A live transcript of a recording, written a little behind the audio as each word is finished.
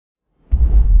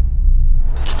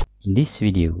In this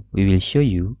video, we will show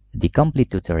you the complete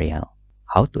tutorial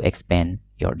how to expand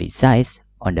your disk size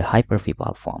on the Hyper-V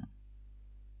platform.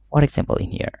 For example, in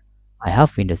here, I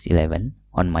have Windows 11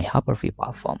 on my Hyper-V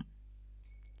platform.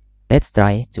 Let's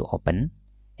try to open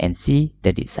and see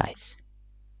the disk size.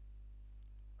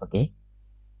 Okay,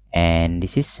 and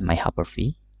this is my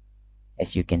Hyper-V.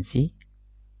 As you can see,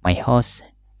 my host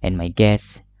and my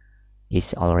guest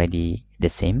is already the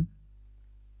same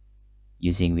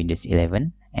using Windows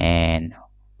 11, and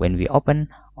when we open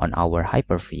on our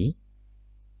Hyper-V,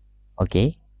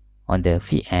 okay, on the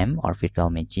VM or virtual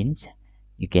machines,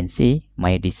 you can see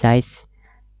my disk size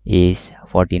is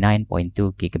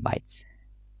 49.2 gigabytes.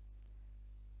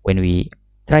 When we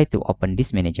try to open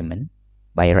this management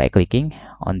by right-clicking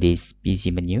on this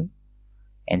PC menu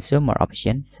and show more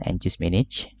options and choose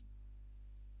manage,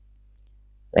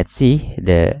 let's see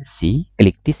the C,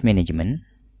 click this management,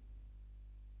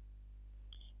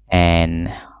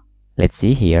 and let's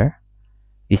see here,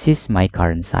 this is my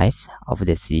current size of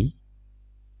the C.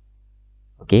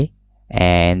 Okay,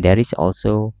 and there is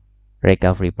also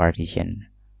recovery partition.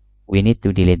 We need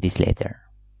to delete this later.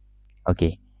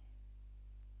 Okay,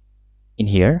 in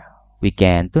here we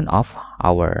can turn off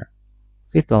our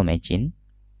virtual machine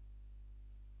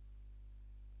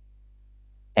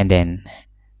and then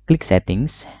click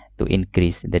settings to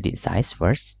increase the disk size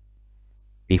first.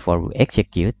 Before we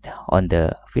execute on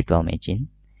the virtual machine,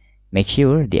 make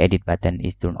sure the edit button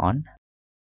is turned on.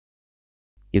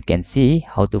 You can see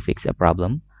how to fix a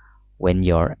problem when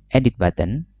your edit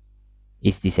button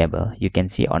is disabled. You can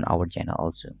see on our channel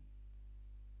also.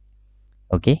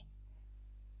 Okay,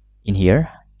 in here,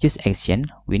 choose action.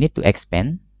 We need to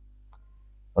expand,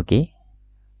 okay,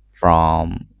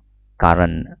 from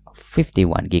current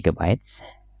 51 gigabytes,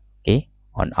 okay,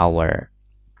 on our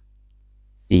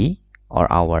C or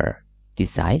our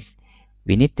disk size.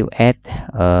 We need to add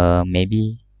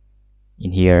maybe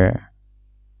in here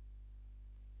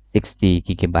 60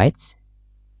 gigabytes,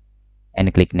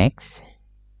 and click next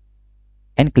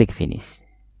and click finish.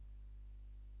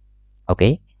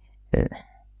 Okay,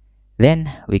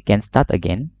 then we can start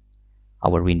again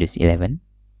our Windows 11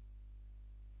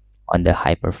 on the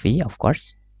Hyper-V, of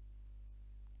course,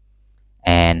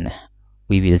 and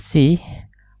we will see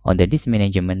on the disk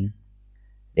management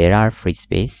there are free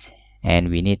space and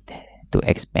we need to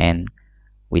expand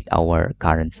with our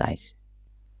current size.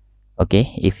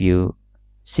 Okay, if you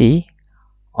see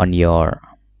on your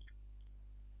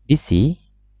DC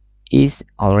is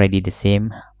already the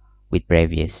same with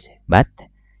previous, but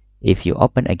if you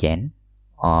open again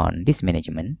on this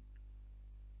management,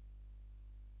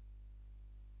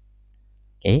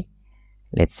 okay,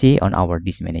 let's see on our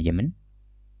disk management,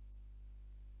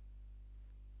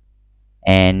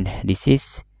 and this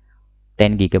is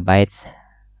 10 gigabytes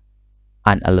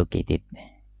unallocated.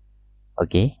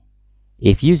 Okay,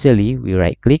 if usually we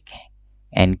right click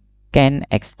and can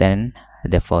extend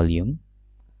the volume,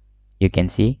 you can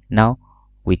see now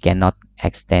we cannot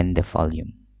extend the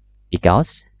volume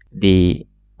because the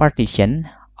partition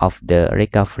of the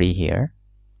recovery here,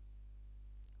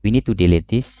 we need to delete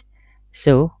this,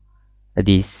 so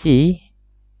the C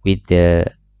with the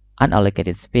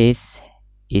unallocated space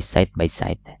is side by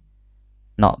side,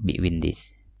 not between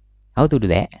this. How to do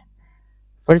that?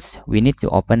 First, we need to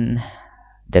open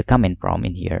the command prompt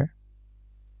in here,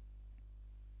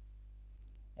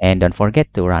 and don't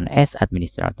forget to run as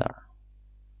administrator.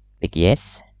 Click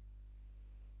yes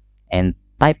and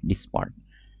type this part.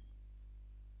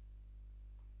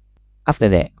 After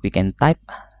that, we can type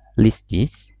list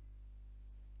this.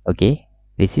 Okay,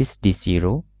 this is disk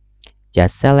 0.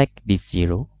 Just select disk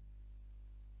 0.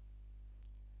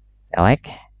 Select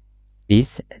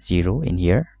disk 0 in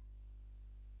here.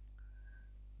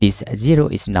 Disk 0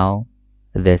 is now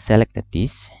the selected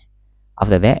disk.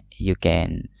 After that, you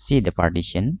can see the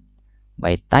partition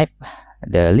by type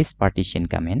the list partition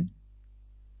command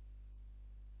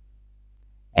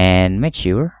and make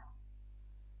sure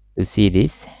to see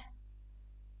this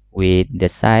with the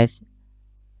size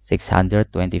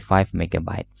 625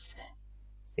 megabytes.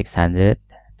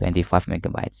 625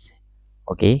 megabytes.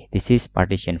 Okay, this is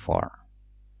partition 4.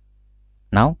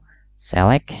 Now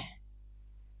select.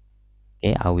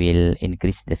 Okay, I will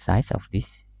increase the size of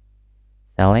this.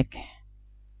 Select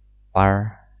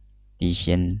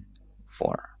partition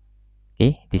 4.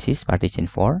 Okay, this is partition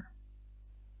 4.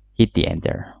 Hit the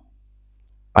enter.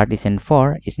 Partition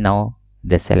 4 is now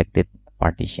the selected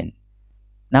partition.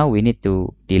 Now we need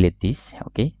to delete this.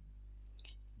 Okay,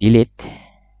 delete.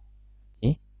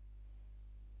 Okay,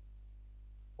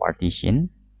 partition,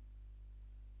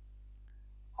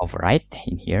 overwrite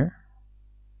in here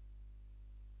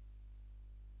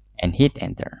and hit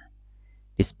enter.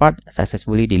 This part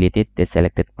successfully deleted the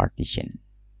selected partition.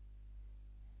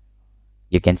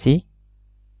 You can see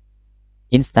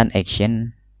instant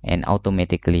action and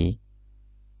automatically,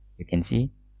 you can see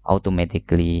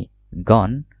automatically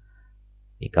gone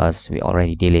because we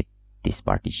already delete this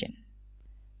partition.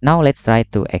 Now let's try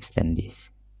to extend this.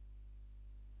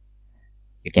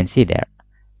 You can see there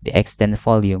the extend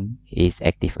volume is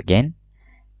active again.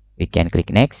 We can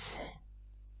click next.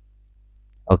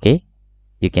 Okay,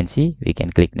 you can see we can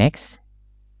click next.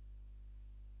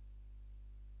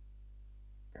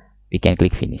 We can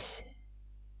click finish.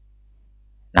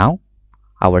 Now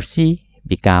our C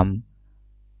become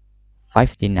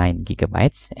 59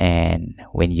 gigabytes, and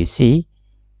when you see,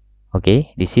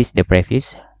 okay, this is the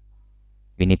previous.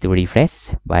 We need to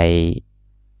refresh by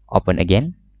open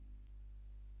again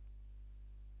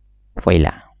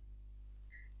Voila.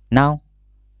 Now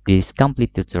this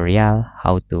complete tutorial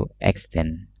how to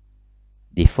extend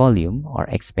the volume or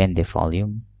expand the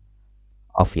volume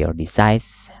of your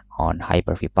device on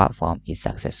Hyper-V platform is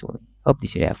successful. Hope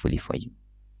this video helpful for you.